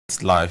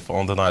Live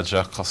on the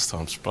Nigeria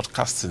Customs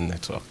Broadcasting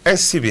Network,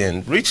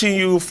 NCBN, reaching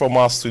you from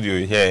our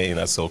studio here in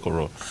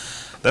Asokoro,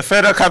 the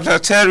Federal Capital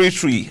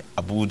Territory,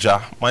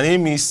 Abuja. My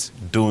name is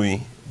Doi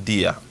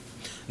Dia.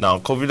 Now,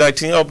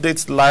 COVID-19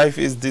 Updates Live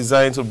is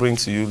designed to bring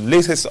to you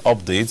latest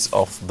updates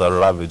of the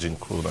ravaging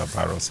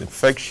coronavirus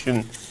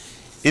infection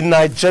in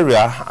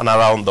Nigeria and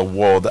around the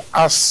world,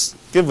 as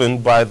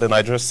given by the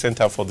Nigeria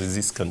Center for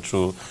Disease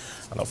Control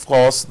and, of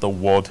course, the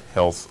World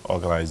Health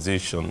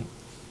Organization.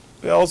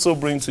 We also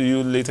bring to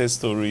you latest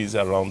stories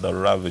around the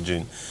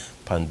ravaging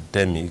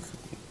pandemic,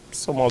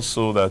 so much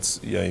so that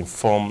you are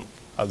informed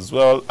as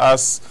well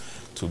as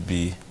to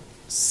be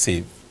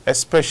safe,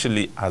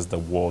 especially as the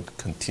world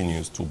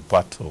continues to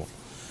battle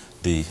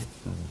the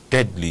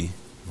deadly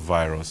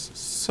virus.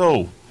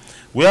 So,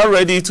 we are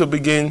ready to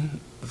begin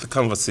the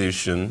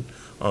conversation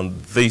on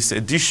this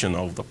edition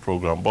of the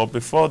program. But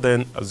before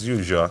then, as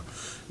usual,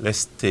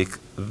 let's take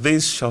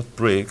this short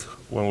break.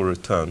 When we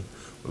return,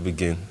 we'll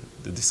begin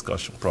the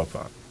discussion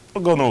proper.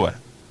 Don't go nowhere.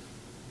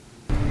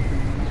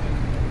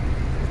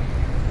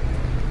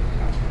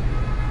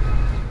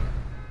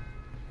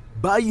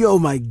 Bayo,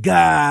 my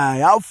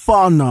guy, how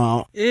far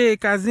now? Hey,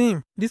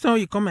 Kazim, this one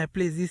you come my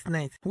place this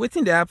night.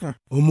 Waiting to happen.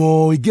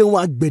 Omo, you get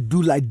one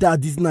gbedu like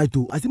that this night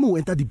too. I say we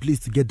enter the place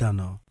together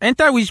now.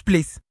 Enter which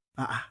place?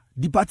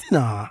 The party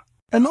now.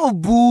 Enough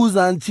booze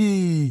and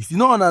cheese. You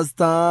don't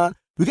understand?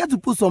 We get to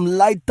put some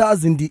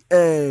lighters in the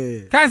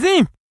air.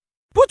 Kazim,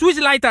 put which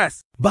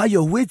lighters?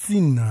 Bayo,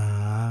 waiting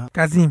now.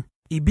 Kazim,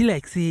 it be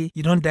like say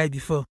you don't die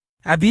before.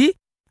 Abi,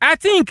 I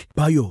think.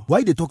 Bayo,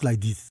 why they talk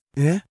like this?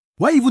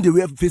 Why even they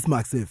wear face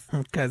mask sef?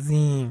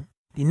 Kazim,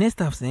 the next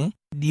half say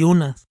the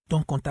owners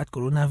don't contact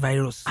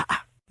coronavirus.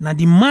 Now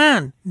the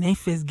man na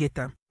first get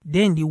am,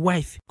 then the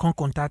wife can't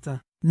contact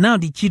her. Now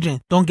the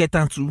children don't get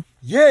am too.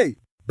 Yay!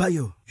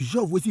 Bayo, you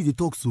sure of wetin they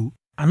talk so?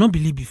 I don't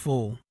believe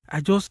before.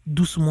 I just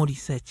do small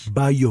research.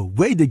 Bayo,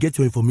 where they get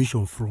your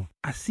information from?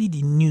 I see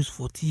the news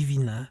for TV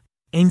now.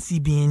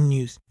 NCBN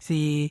news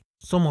say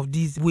some of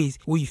these ways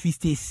where you feel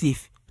stay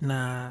safe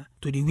na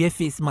to the wear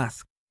face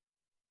mask.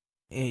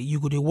 You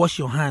go to wash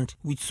your hand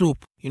with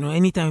soap. You know,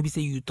 anytime you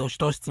say you touch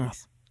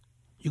things,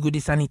 you go to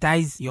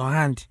sanitize your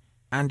hand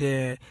and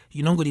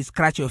you don't go to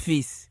scratch your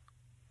face.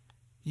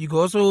 You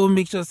go also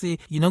make sure say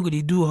you don't go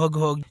to do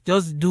hug,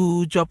 just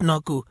do chop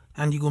knuckle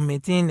and you go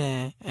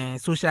maintain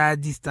social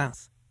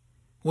distance.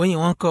 When you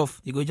want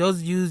cough, you go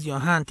just use your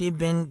hand, take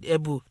bend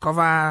elbow,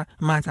 cover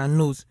mouth and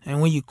nose,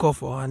 and when you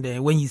cough and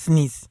when you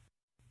sneeze.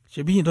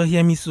 Shebi, you don't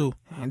hear me so.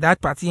 And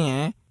that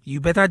party, you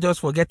better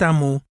just forget am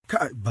mo.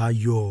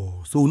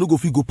 Bayo, so we no go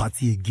fit go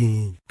party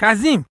again.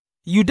 Kazim,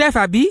 you deaf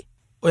abi?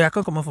 Or you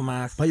can't come out from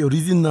my ass? Bayo,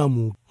 reason now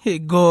mo. Hey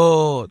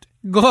God,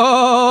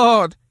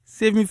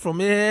 save me from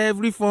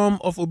every form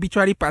of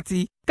obituary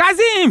party.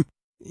 Kazim,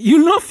 you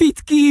no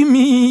fit kill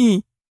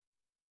me.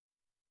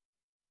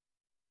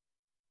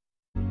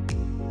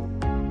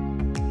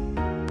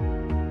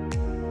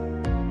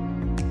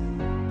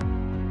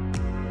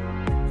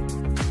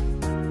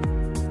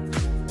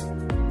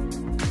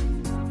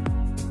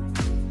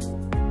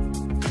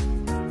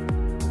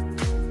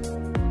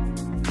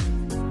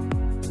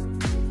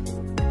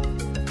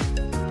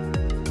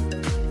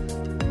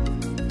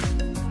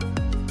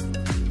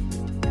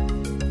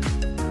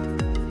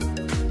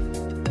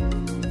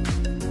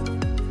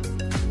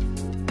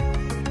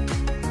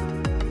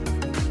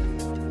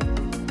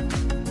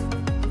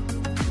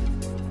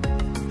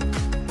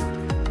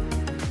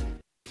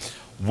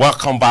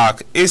 Welcome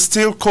back. It's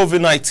still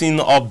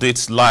COVID-19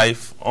 Updates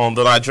Live on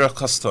the Nigeria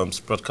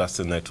Customs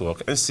Broadcasting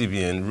Network,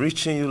 NCBN,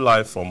 reaching you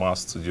live from our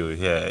studio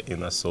here in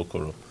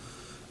Asokoro,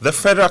 the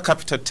Federal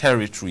Capital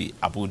Territory,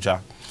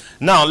 Abuja.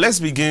 Now, let's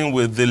begin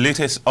with the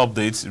latest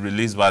updates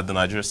released by the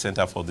Nigeria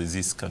Center for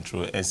Disease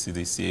Control,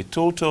 NCDC. A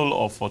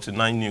total of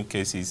 49 new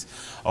cases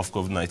of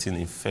COVID-19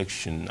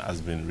 infection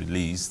has been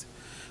released,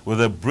 with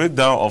a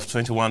breakdown of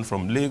 21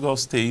 from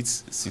Lagos State,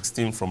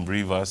 16 from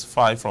Rivers,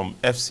 5 from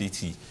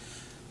FCT.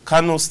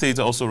 Kano State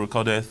also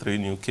recorded 3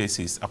 new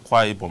cases,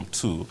 Akwa Ibom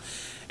 2,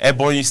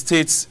 Ebonyi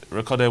State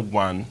recorded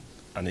 1,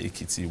 and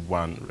Ekiti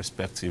 1,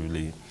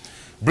 respectively,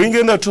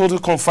 bringing the total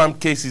confirmed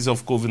cases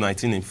of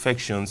COVID-19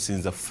 infection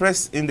since the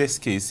first index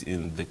case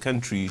in the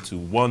country to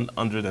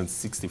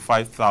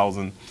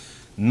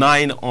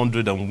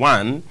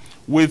 165,901,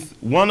 with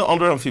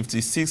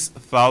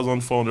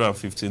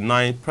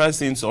 156,459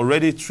 persons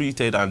already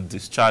treated and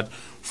discharged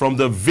from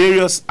the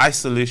various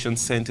isolation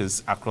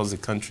centers across the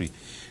country.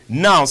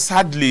 Now,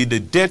 sadly, the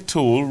death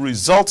toll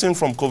resulting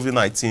from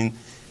COVID-19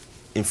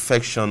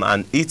 infection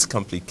and its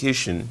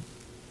complication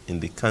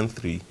in the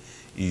country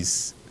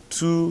is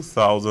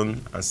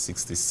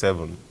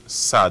 2,067.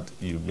 Sad,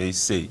 you may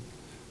say.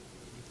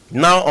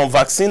 Now, on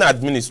vaccine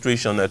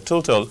administration, a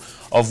total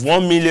of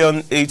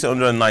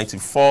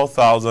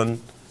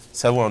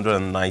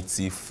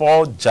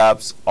 1,894,794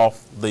 jabs of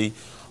the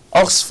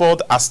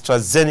Oxford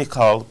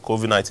AstraZeneca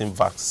COVID-19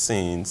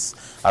 vaccines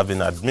have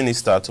been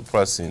administered to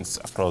persons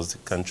across the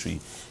country,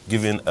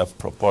 giving a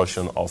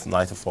proportion of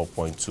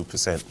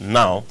 94.2%.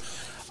 Now,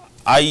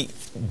 I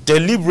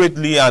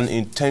deliberately and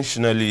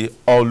intentionally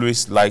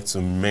always like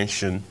to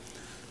mention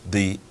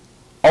the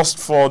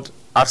Oxford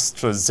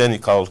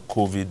AstraZeneca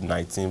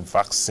COVID-19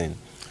 vaccine,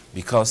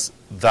 because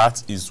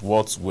that is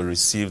what we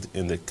received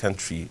in the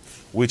country,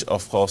 which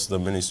of course the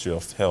Ministry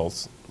of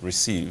Health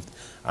received,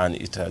 and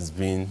it has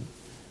been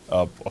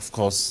of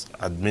course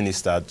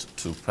administered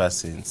to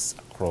persons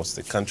across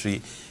the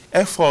country.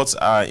 Efforts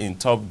are in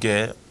top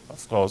gear,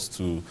 of course,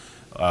 to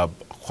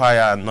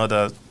acquire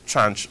another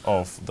tranche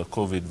of the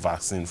COVID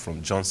vaccine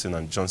from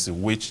Johnson &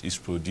 Johnson, which is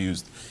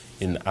produced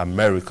in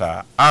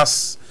America.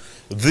 As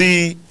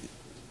the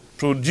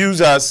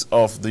producers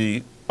of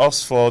the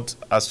Oxford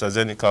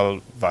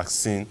AstraZeneca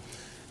vaccine,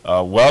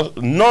 well,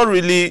 not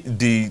really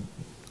the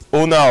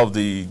owner of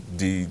the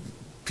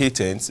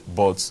patent,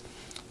 but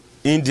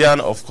India,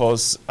 of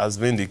course, has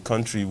been the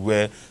country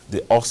where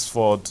the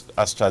Oxford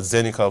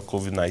AstraZeneca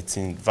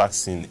COVID-19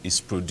 vaccine is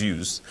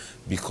produced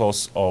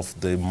because of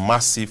the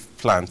massive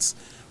plants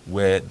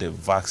where the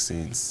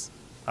vaccines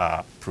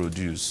are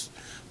produced.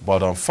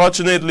 But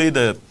unfortunately,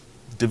 the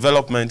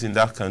development in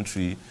that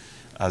country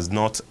has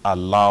not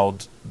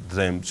allowed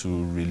them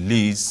to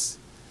release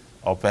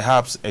or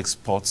perhaps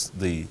export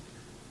the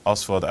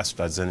Oxford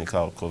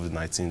AstraZeneca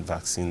COVID-19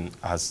 vaccine,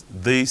 as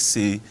they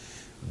say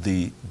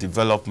the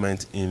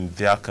development in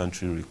their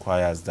country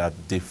requires that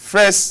they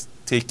first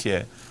take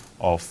care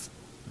of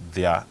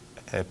their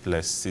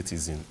helpless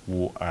citizens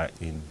who are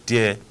in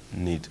dire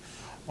need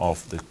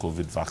of the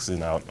COVID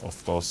vaccine. And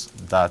of course,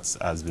 that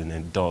has been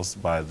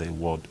endorsed by the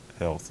World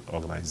Health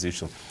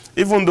Organization.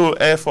 Even though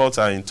efforts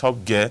are in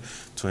top gear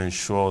to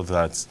ensure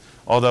that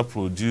other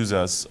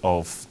producers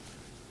of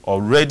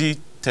already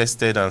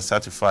tested and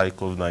certified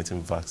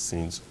COVID-19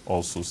 vaccines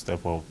also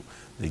step up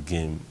the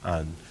game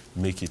and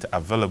make it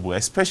available,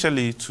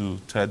 especially to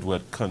third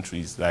world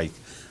countries like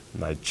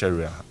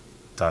Nigeria,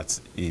 that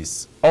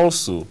is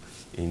also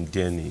in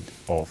their need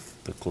of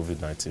the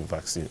COVID-19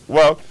 vaccine.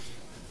 Well,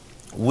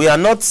 we are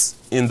not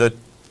in the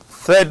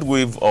third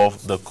wave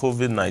of the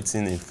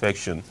COVID-19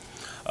 infection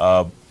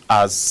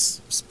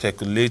as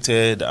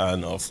speculated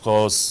and, of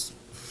course,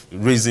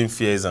 raising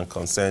fears and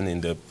concern in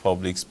the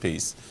public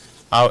space.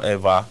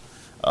 However,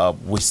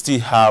 we still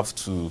have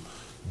to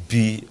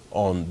be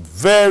on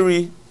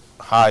very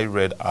high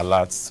red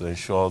alerts to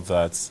ensure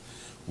that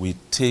we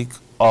take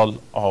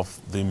all of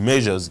the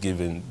measures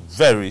given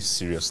very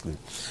seriously.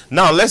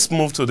 Now, let's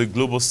move to the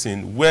global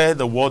scene, where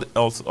the World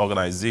Health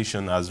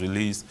Organization has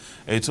released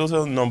a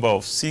total number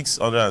of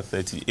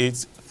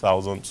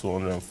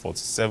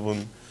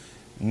 638,247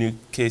 new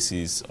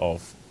cases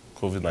of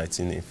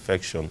COVID-19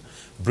 infection,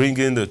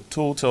 bringing the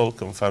total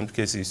confirmed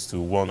cases to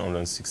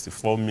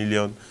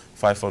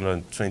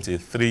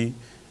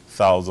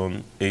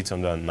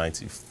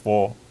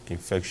 164,523,894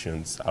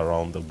 infections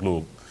around the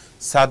globe.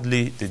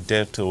 Sadly, the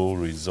death toll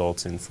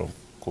resulting from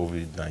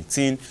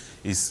COVID-19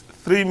 is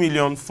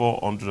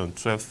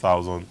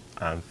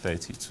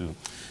 3,412,032.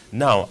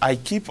 Now, I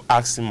keep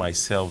asking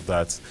myself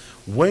that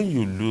when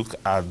you look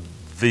at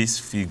this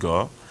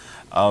figure,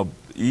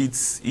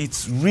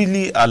 it's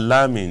really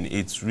alarming.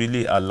 It's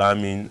really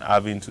alarming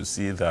having to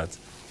see that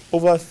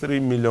over 3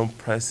 million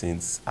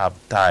persons have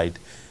died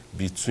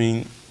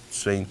between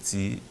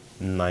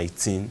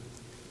 2019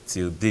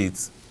 till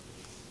date,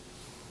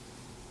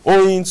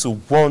 owing to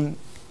one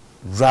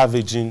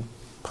ravaging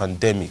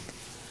pandemic,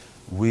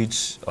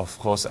 which of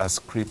course has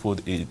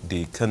crippled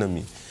the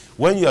economy.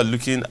 When you are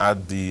looking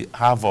at the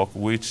havoc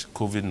which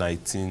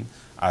COVID-19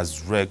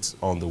 has wreaked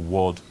on the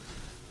world,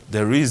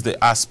 there is the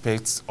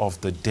aspects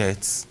of the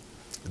deaths,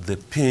 the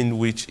pain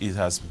which it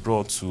has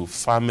brought to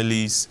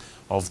families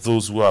of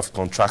those who have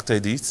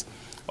contracted it.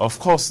 Of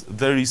course,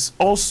 there is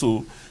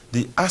also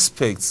the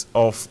aspects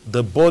of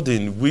the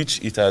burden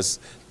which it has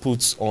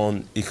put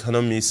on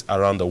economies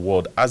around the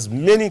world, as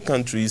many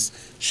countries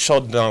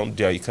shut down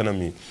their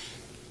economy.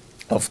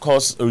 Of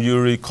course,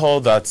 you recall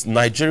that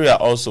Nigeria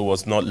also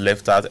was not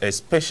left out,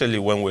 especially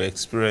when we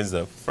experienced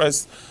the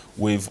first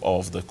wave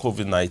of the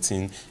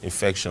COVID-19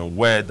 infection,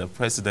 where the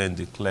president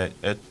declared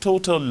a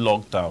total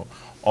lockdown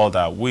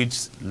order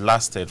which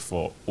lasted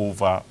for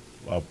over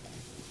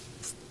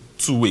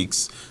 2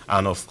 weeks.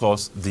 And of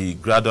course, the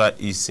gradual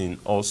easing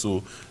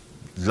also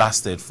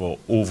lasted for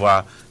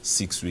over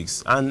 6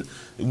 weeks. And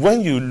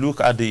when you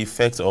look at the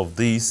effect of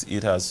this,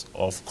 it has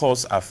of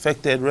course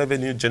affected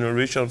revenue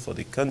generation for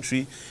the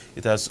country.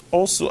 It has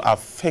also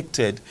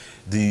affected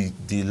the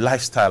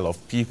lifestyle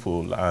of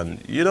people,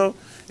 and you know,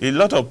 a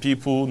lot of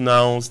people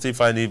now still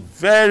find it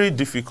very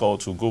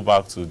difficult to go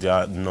back to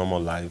their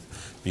normal life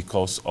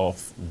because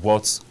of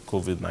what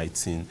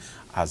COVID-19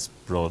 has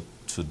brought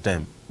to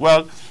them.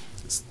 Well,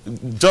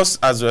 just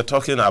as we're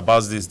talking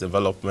about this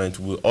development,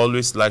 we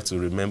always like to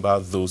remember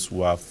those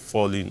who are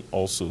falling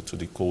also to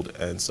the cold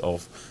ends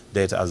of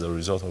death as a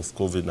result of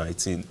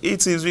COVID-19.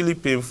 It is really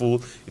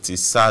painful, it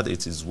is sad,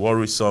 it is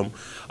worrisome.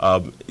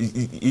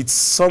 It's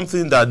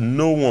something that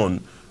no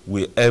one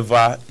will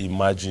ever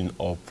imagine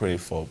or pray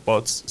for.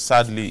 But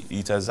sadly,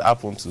 it has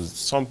happened to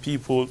some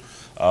people,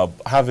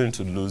 having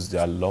to lose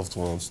their loved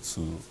ones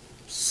to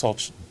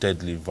such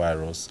deadly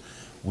virus.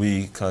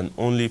 We can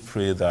only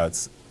pray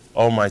that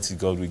Almighty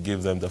God will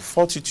give them the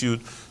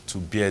fortitude to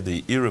bear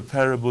the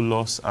irreparable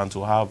loss and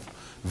to have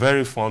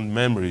very fond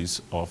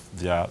memories of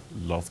their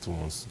loved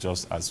ones,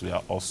 just as we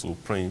are also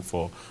praying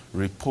for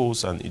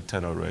repose and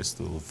eternal rest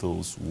to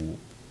those who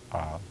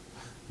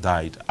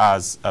died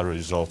as a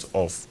result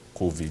of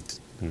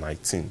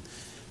COVID-19.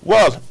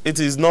 Well, it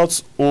is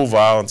not over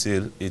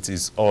until it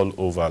is all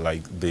over,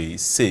 like they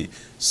say.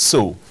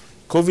 So,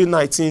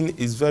 COVID-19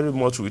 is very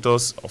much with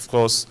us. Of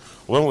course,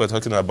 when we're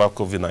talking about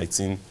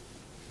COVID-19,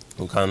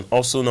 we can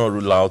also not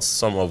rule out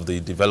some of the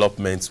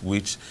developments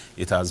which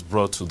it has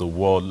brought to the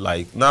world.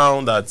 Like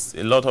now that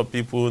a lot of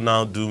people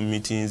now do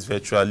meetings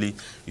virtually,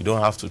 you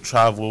don't have to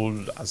travel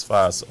as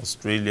far as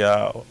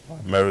Australia or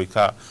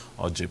America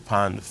or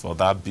Japan for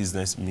that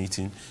business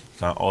meeting. You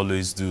can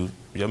always do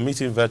your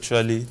meeting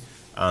virtually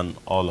and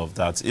all of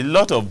that. A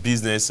lot of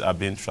business are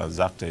being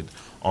transacted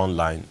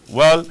online.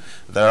 Well,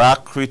 there are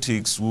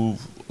critics who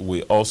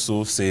will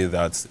also say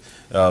that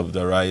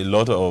there are a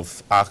lot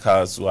of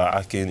hackers who are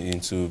hacking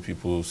into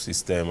people's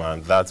system,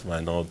 and that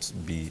might not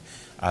be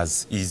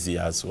as easy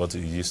as what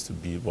it used to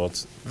be.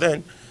 But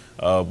then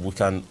we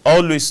can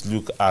always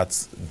look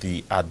at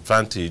the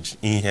advantage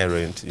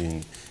inherent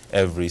in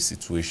every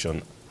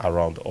situation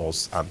around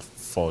us and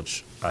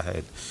forge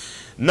ahead.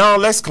 Now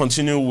let's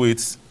continue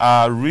with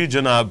our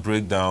regional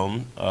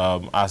breakdown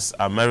as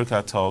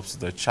America tops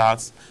the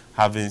charts,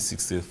 having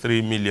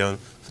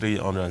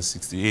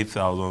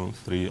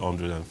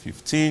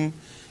 63,368,315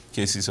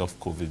 cases of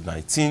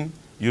COVID-19.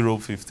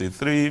 Europe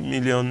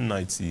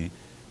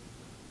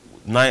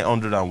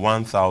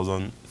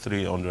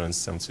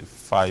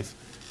 53,901,375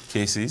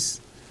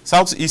 cases.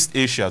 Southeast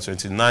Asia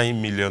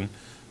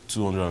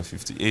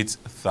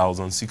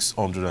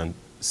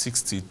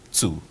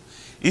 29,258,662.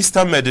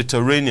 Eastern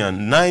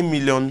Mediterranean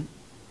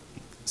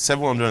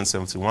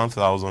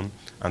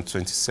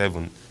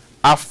 9,771,027.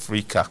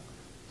 Africa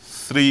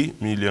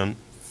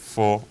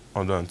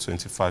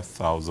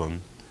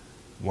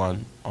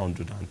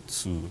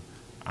 3,425,102.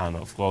 And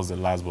of course, the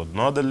last but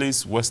not the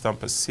least, Western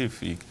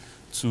Pacific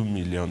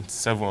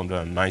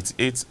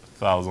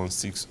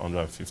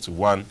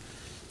 2,798,651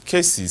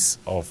 cases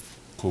of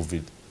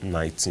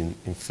COVID-19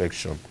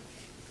 infection.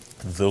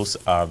 Those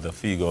are the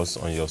figures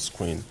on your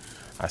screen,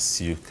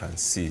 as you can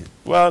see.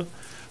 Well,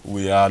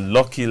 we are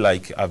lucky,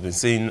 like I've been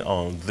saying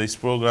on this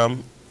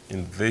program,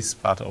 in this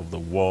part of the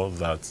world,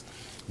 that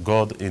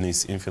God in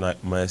his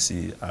infinite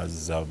mercy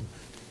has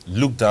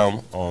looked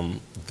down on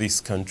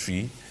this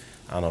country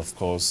and of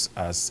course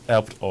has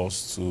helped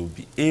us to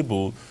be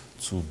able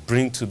to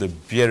bring to the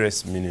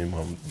barest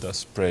minimum the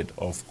spread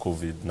of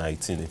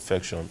COVID-19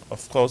 infection.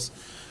 Of course,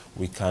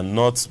 we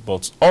cannot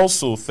but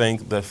also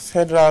thank the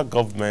federal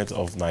government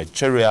of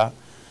Nigeria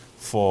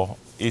for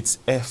its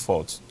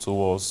effort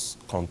towards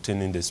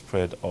containing the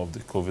spread of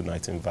the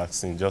COVID-19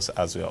 vaccine, just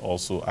as we are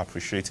also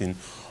appreciating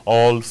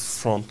all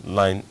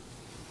frontline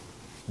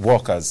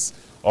workers,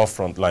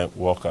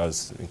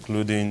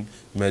 including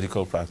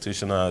medical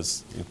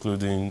practitioners,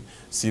 including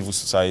civil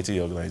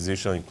society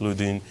organizations,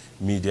 including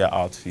media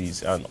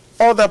outfits, and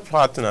other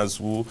partners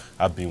who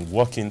have been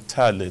working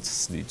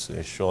tirelessly to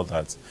ensure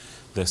that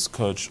the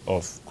scourge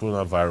of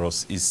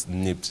coronavirus is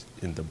nipped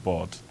in the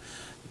bud.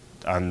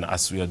 And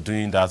as we are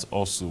doing that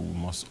also, we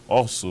must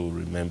also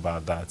remember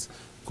that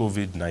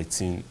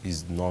COVID-19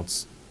 is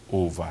not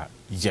over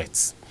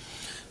yet.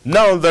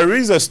 Now, there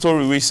is a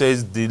story which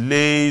says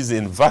delays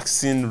in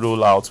vaccine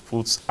rollout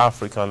puts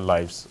African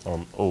lives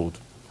on hold.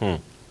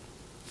 And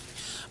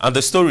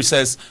the story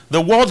says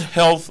the World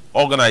Health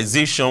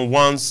Organization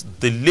wants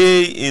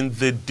delay in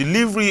the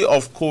delivery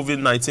of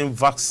COVID-19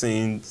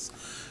 vaccines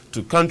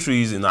to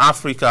countries in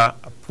Africa,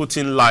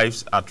 putting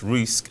lives at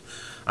risk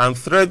and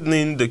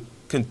threatening the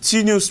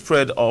continued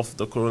spread of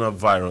the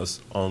coronavirus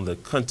on the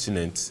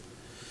continent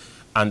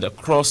and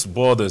across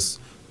borders.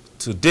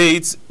 To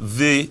date,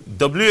 the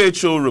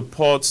WHO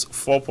reports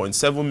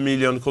 4.7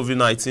 million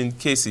COVID-19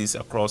 cases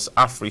across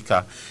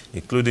Africa,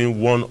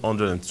 including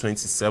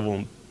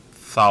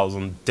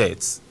 127,000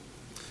 deaths.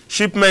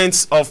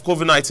 Shipments of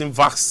COVID-19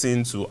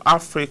 vaccine to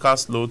Africa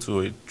slowed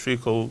to a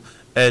trickle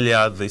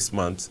earlier this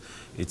month.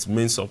 Its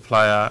main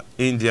supplier,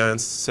 Indian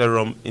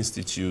Serum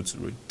Institute,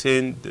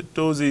 retained the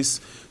doses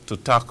to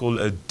tackle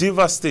a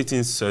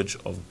devastating surge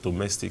of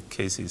domestic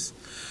cases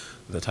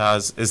that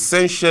has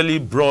essentially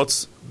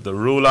brought the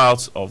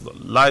rollout of the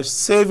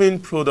life-saving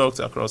products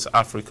across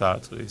Africa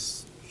to a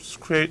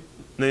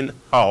screaming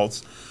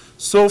halt.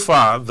 So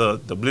far, the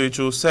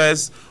WHO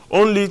says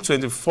only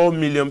 24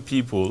 million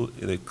people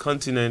in a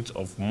continent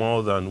of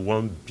more than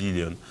 1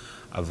 billion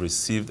have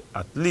received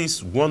at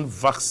least one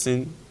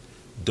vaccine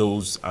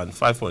dose and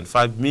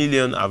 5.5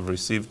 million have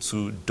received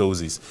 2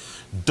 doses.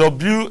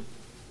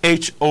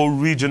 WHO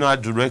Regional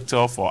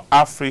Director for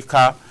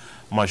Africa,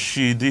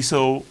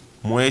 Mashidiso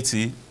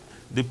Moeti,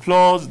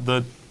 deplored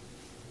the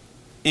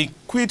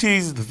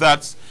inequities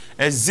that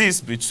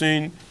exist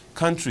between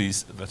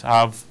countries that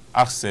have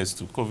access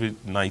to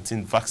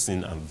COVID-19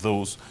 vaccine and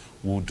those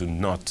who do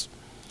not.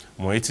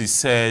 Moeti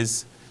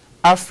says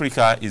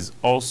Africa is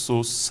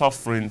also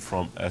suffering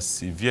from a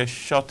severe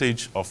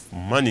shortage of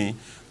money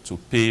to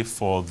pay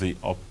for the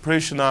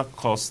operational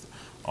cost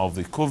of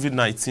the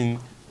COVID-19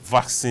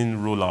 vaccine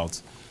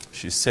rollout.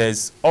 She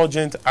says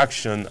urgent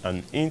action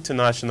and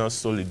international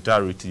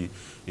solidarity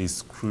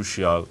is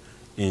crucial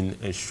in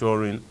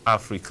ensuring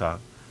Africa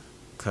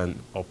can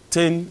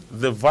obtain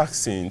the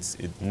vaccines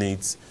it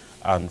needs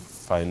and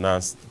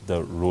finance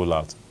the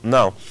rollout.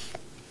 Now,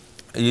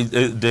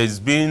 there's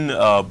been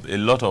a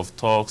lot of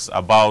talks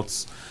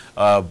about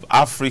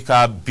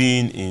Africa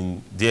being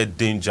in their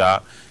danger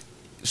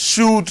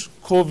should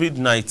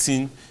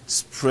COVID-19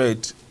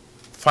 spread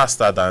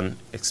faster than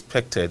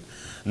expected.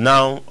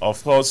 Now,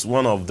 of course,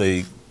 one of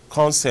the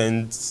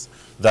concerns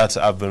that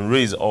have been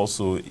raised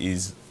also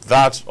is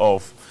that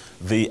of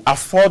the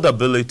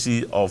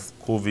affordability of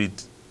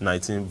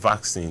COVID-19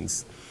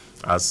 vaccines,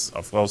 as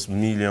of course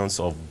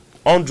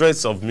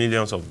hundreds of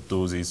millions of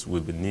doses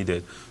will be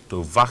needed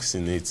to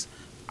vaccinate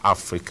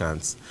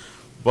Africans.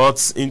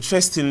 But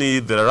interestingly,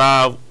 there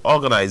are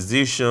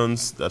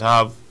organizations that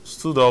have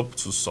stood up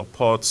to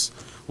support,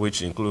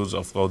 which includes,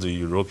 of course, the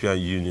European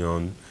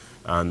Union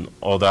and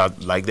other,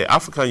 like the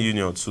African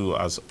Union too,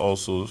 has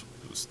also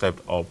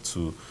stepped up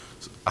to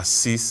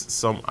assist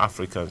some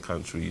African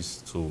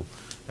countries to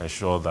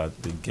ensure that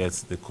they get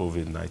the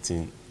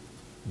COVID-19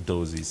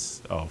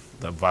 doses of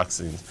the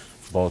vaccine.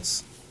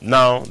 But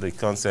now the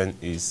concern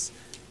is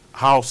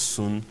how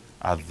soon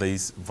are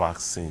these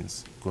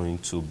vaccines going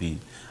to be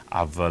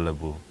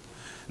available?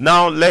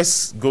 Now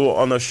let's go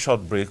on a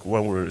short break.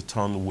 When we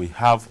return, we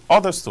have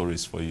other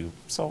stories for you.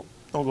 So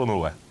don't go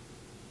nowhere.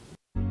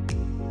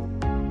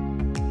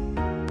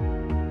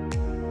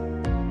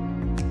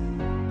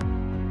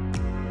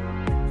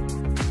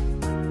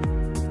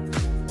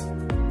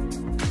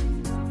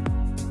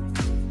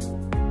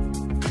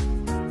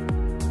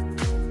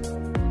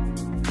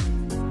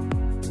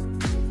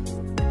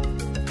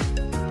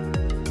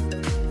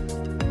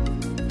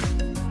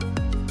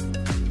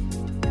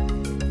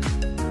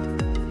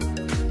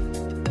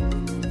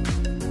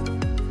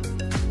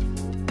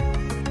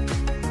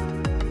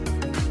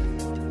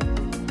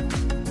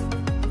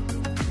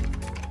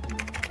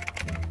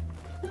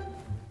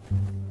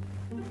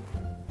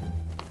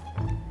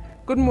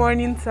 Good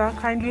morning, sir.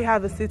 Kindly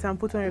have a seat and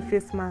put on your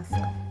face mask.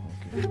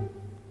 Okay.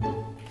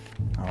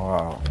 Oh,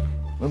 wow.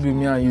 Maybe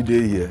me and you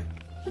day here.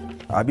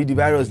 I be the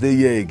virus day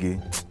here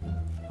again.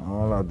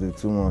 All I do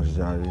too much,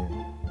 Jerry.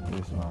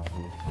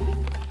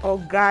 Oh,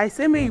 guys,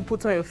 say me you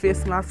put on your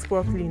face mask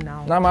properly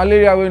now. Now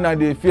malaria when I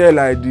dey feel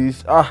like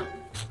this. How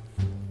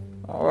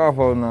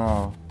for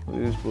now?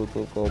 This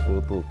protocol.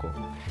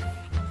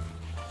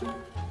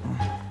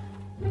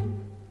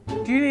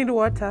 Do you need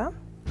water?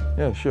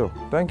 Yeah, sure.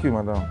 Thank you,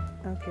 madam.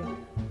 Okay.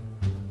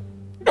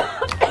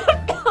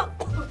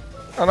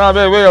 And I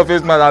beg, wear your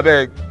face mask, I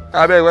beg.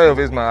 Wear your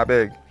face mask, I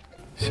beg.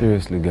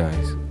 Seriously,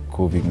 guys,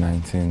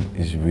 COVID-19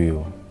 is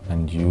real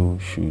and you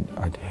should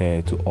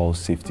adhere to all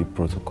safety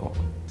protocols.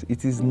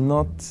 It is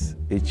not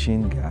a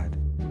chin guard.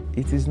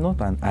 It is not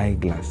an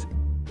eyeglass.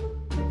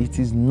 It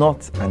is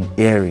not an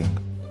earring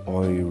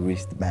or a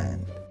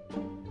wristband.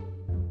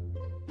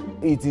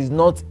 It is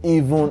not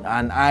even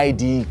an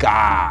ID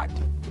card.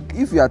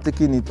 If you are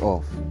taking it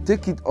off,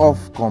 take it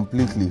off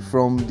completely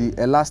from the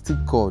elastic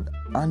cord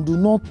and do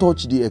not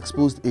touch the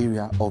exposed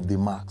area of the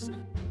mask.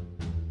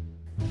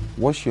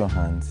 Wash your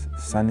hands,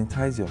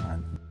 sanitize your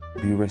hands,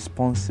 be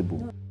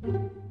responsible.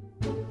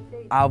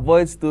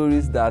 Avoid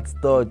stories that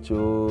touch.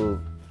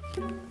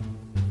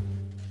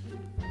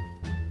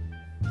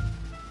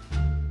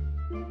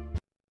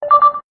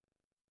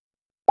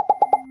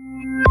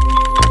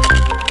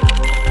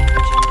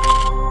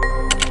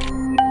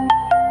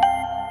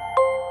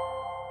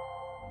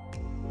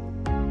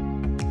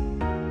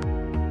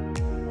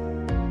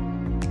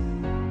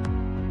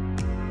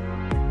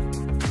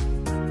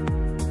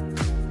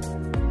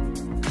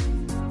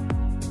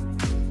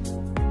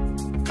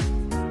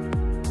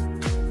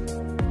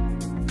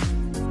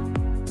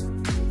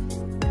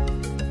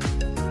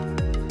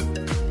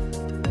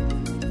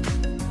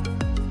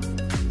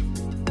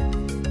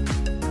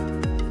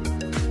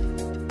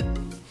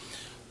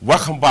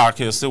 Welcome back.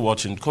 You're still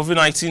watching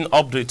COVID-19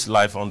 Update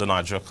live on the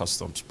Nigeria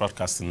Customs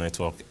Broadcasting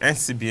Network,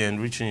 NCBN,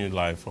 reaching you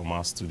live from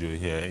our studio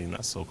here in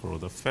Asokoro,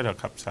 the Federal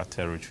Capital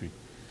Territory,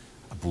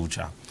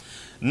 Abuja.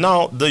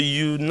 Now, the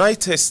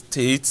United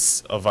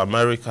States of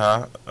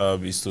America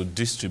is to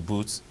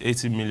distribute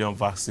 80 million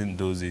vaccine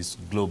doses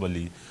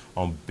globally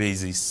on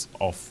basis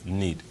of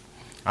need.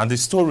 And the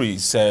story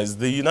says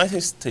the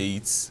United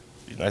States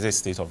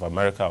of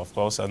America, of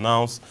course,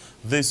 announced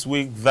this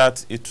week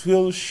that it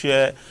will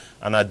share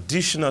an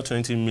additional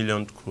 20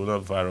 million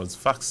coronavirus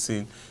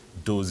vaccine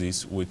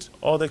doses with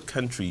other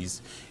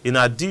countries, in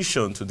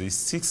addition to the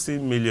 60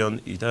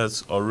 million it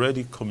has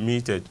already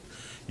committed.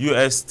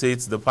 U.S.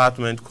 State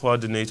Department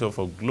Coordinator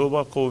for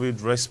Global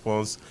COVID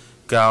Response,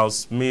 Gal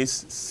Smith,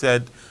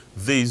 said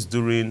this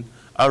during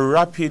a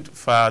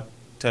rapid-fire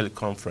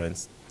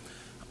teleconference.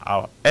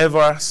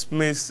 However,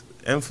 Smith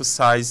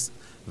emphasized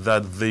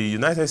that the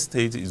United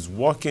States is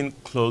working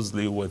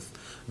closely with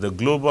the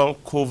global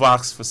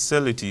COVAX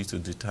facility to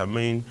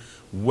determine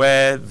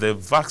where the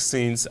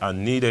vaccines are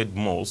needed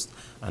most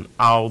and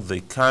how they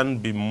can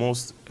be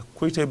most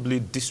equitably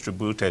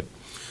distributed.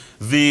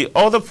 The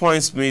other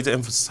points made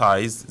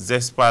emphasized,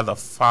 despite the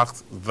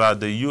fact that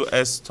the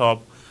U.S.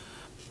 top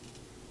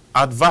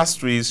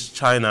adversaries,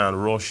 China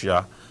and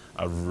Russia,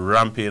 are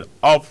ramping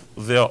up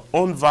their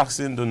own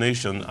vaccine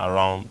donation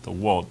around the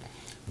world.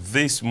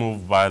 This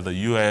move by the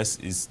U.S.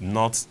 is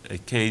not a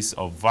case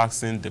of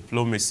vaccine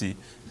diplomacy.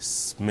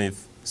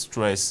 Smith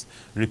stressed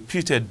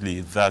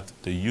repeatedly that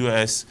the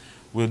U.S.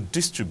 will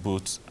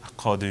distribute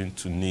according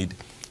to need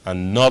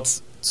and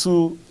not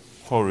to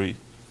curry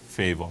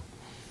favor.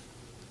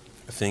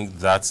 I think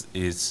that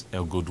is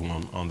a good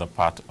one on the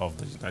part of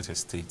the United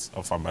States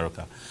of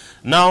America.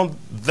 Now,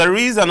 there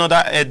is another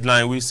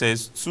headline which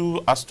says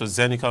 2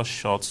 AstraZeneca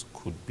shots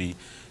could be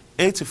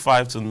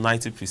 85 to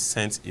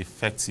 90%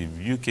 effective,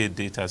 UK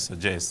data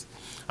suggests.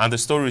 And the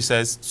story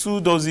says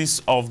 2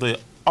 doses of the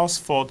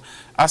Oxford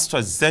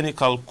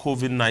AstraZeneca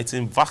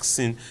COVID-19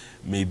 vaccine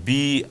may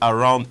be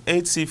around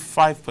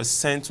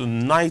 85% to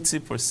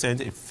 90%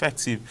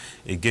 effective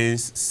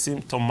against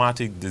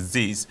symptomatic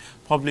disease,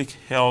 Public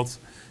Health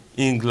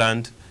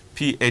England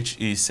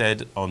PHE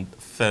said on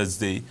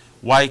Thursday,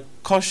 while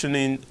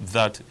cautioning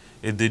that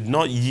it did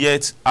not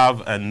yet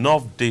have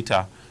enough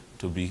data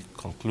to be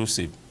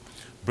conclusive.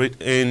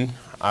 Britain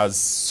has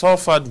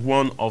suffered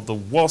one of the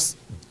worst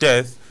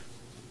deaths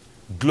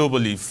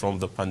globally from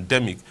the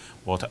pandemic,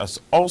 but has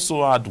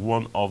also had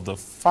one of the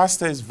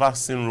fastest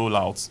vaccine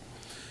rollouts,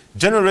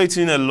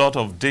 generating a lot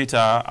of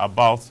data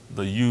about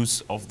the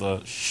use of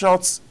the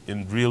shots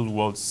in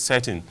real-world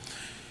setting.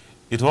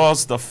 It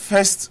was the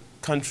first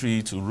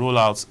country to roll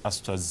out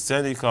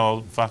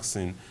AstraZeneca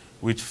vaccine,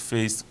 which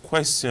faced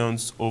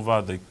questions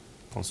over the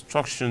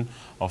construction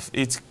of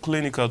its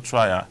clinical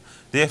trial,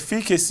 the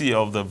efficacy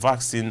of the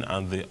vaccine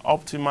and the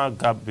optimal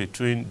gap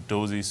between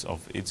doses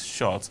of its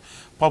shots.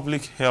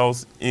 Public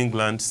Health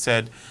England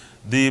said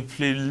the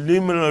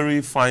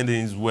preliminary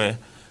findings were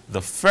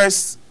the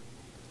first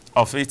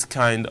of its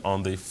kind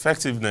on the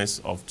effectiveness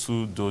of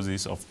 2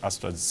 doses of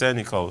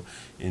AstraZeneca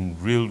in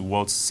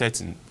real-world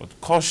setting, but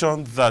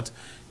cautioned that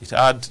it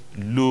had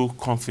low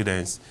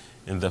confidence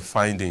in the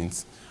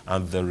findings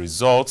and the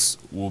results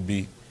will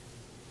be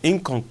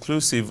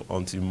inconclusive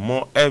until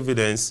more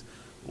evidence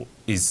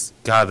is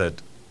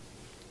gathered.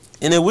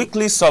 In a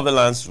weekly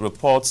surveillance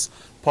report,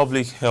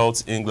 Public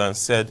Health England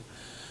said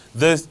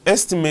the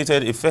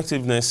estimated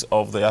effectiveness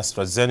of the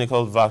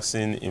AstraZeneca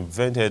vaccine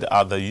invented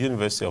at the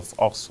University of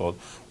Oxford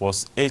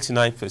was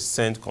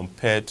 89%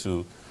 compared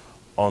to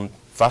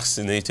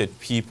unvaccinated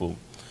people.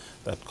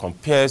 That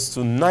compares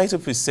to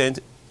 90%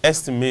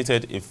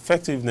 estimated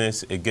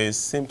effectiveness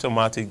against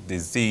symptomatic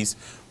disease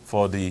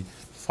for the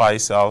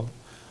Pfizer,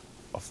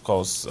 of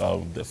course,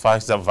 the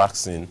Pfizer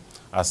vaccine,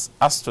 as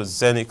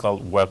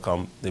AstraZeneca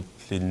welcomed the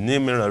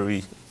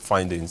preliminary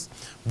findings.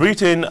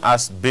 Britain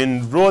has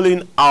been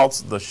rolling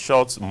out the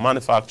shots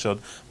manufactured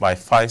by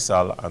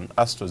Pfizer and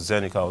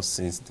AstraZeneca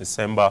since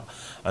December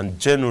and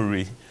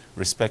January,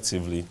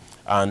 respectively,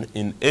 and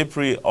in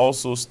April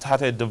also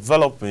started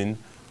developing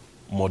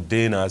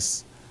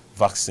Moderna's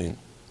vaccine.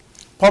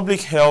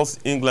 Public Health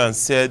England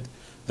said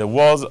there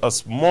was a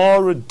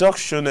small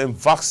reduction in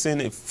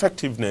vaccine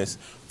effectiveness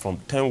from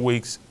 10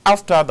 weeks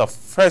after the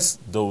first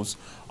dose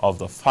of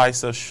the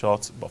Pfizer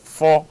shot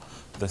before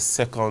the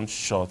second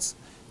shot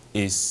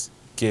is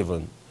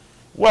given.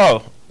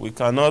 Well, we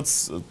cannot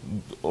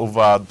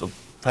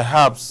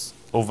perhaps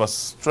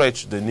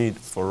overstretch the need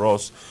for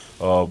us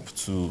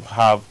to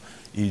have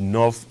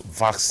enough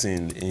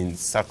vaccine in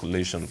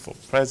circulation for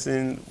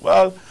present.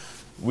 Well,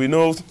 we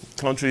know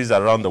countries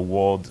around the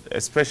world,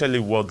 especially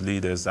world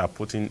leaders, are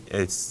putting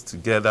heads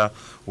together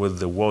with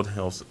the World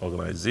Health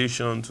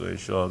Organization to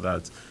ensure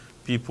that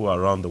people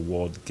around the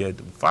world get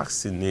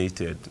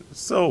vaccinated.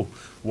 So,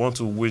 want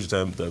to wish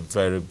them the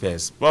very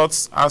best.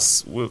 But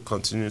as we'll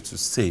continue to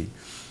say,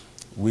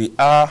 we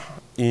are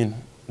in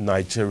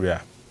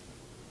Nigeria.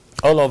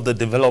 All of the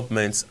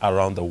developments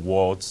around the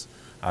world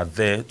are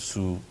there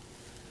to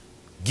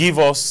give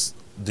us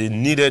the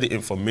needed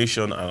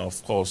information and,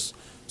 of course,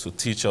 to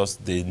teach us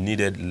the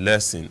needed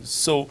lessons.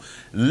 So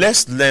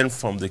let's learn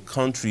from the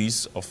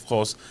countries, of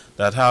course,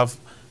 that have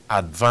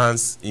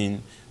advanced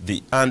in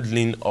the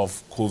handling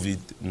of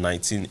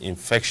COVID-19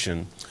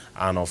 infection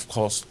and, of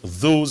course,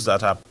 those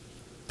that are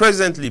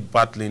presently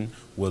battling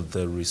with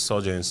the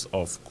resurgence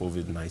of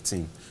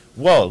COVID-19.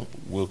 Well,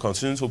 we'll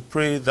continue to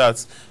pray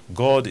that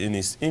God in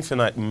His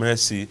infinite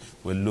mercy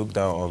will look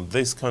down on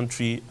this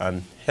country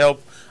and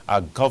help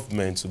our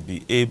government to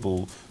be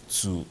able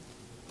to,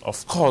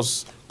 of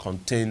course,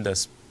 contain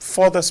the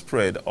further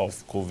spread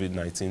of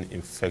COVID-19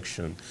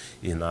 infection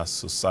in our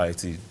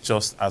society,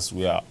 just as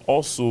we are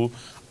also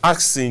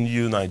asking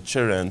you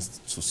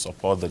Nigerians to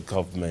support the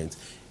government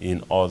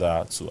in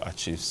order to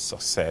achieve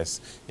success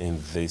in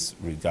this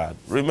regard.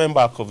 Remember,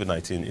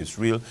 COVID-19 is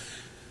real.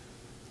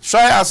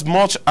 Try as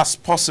much as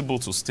possible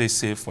to stay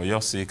safe for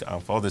your sake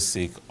and for the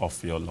sake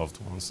of your loved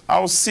ones.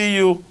 I'll see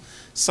you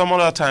some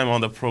other time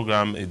on the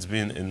program. It's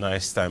been a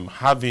nice time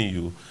having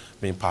you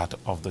being part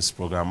of this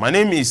program. My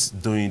name is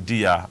Doin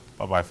Dia.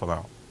 Bye-bye for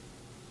now.